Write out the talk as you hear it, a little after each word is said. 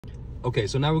Okay,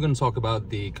 so now we're going to talk about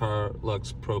the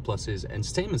CARLUEX Pro Plus's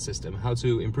entertainment system, how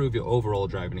to improve your overall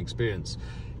driving experience.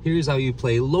 Here's how you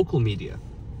play local media.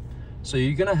 So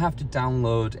you're going to have to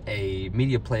download a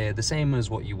media player the same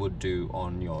as what you would do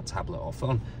on your tablet or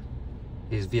phone.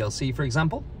 Here's VLC, for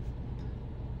example.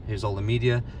 Here's all the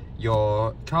media.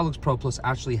 Your CARLUEX Pro Plus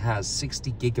actually has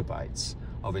 60 gigabytes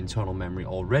of internal memory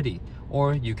already,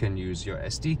 or you can use your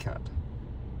SD card.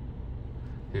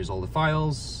 Here's all the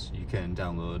files. You can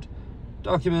download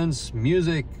documents,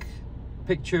 music,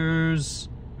 pictures,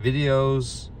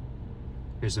 videos.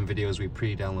 Here's some videos we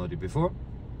pre-downloaded before.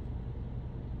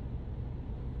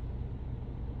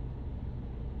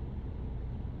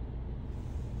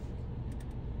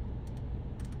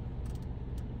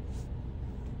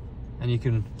 And you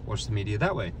can watch the media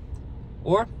that way.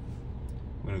 Or,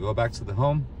 we're going to go back to the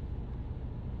home.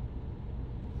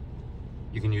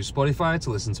 You can use Spotify to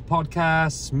listen to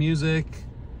podcasts, music,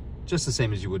 just the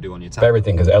same as you would do on your tablet.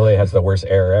 Everything, because LA has the worst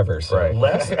air ever. So. Right.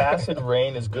 Less acid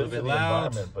rain is good for the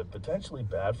environment, but potentially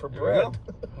bad for bread.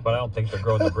 But I don't think they're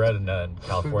growing the bread in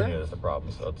California is the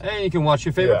problem. So it's, and you can watch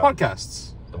your favorite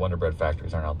podcasts. The Wonder Bread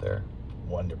factories aren't out there.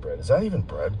 Wonder Bread. Is that even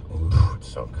bread? Ooh,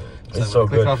 it's so good. So it's so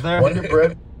good. off there. Wonder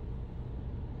Bread.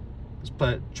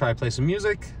 Let's try play some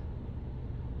music.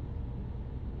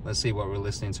 Let's see what we're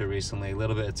listening to recently. A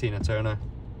little bit of Tina Turner.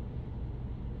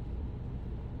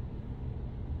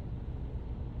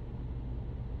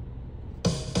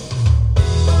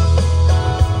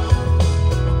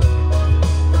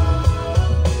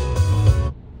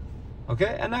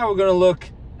 Okay, and now we're going to look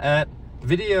at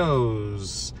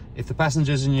videos. If the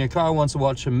passengers in your car want to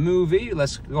watch a movie,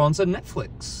 let's go on to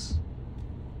Netflix.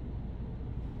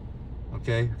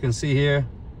 Okay, you can see here,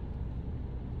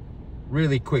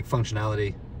 really quick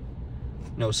functionality,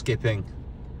 no skipping.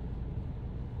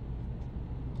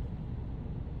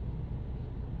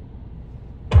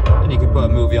 And you can put a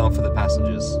movie on for the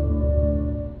passengers.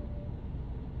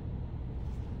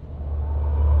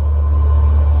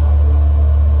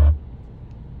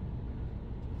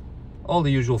 All the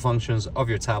usual functions of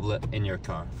your tablet in your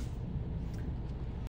car.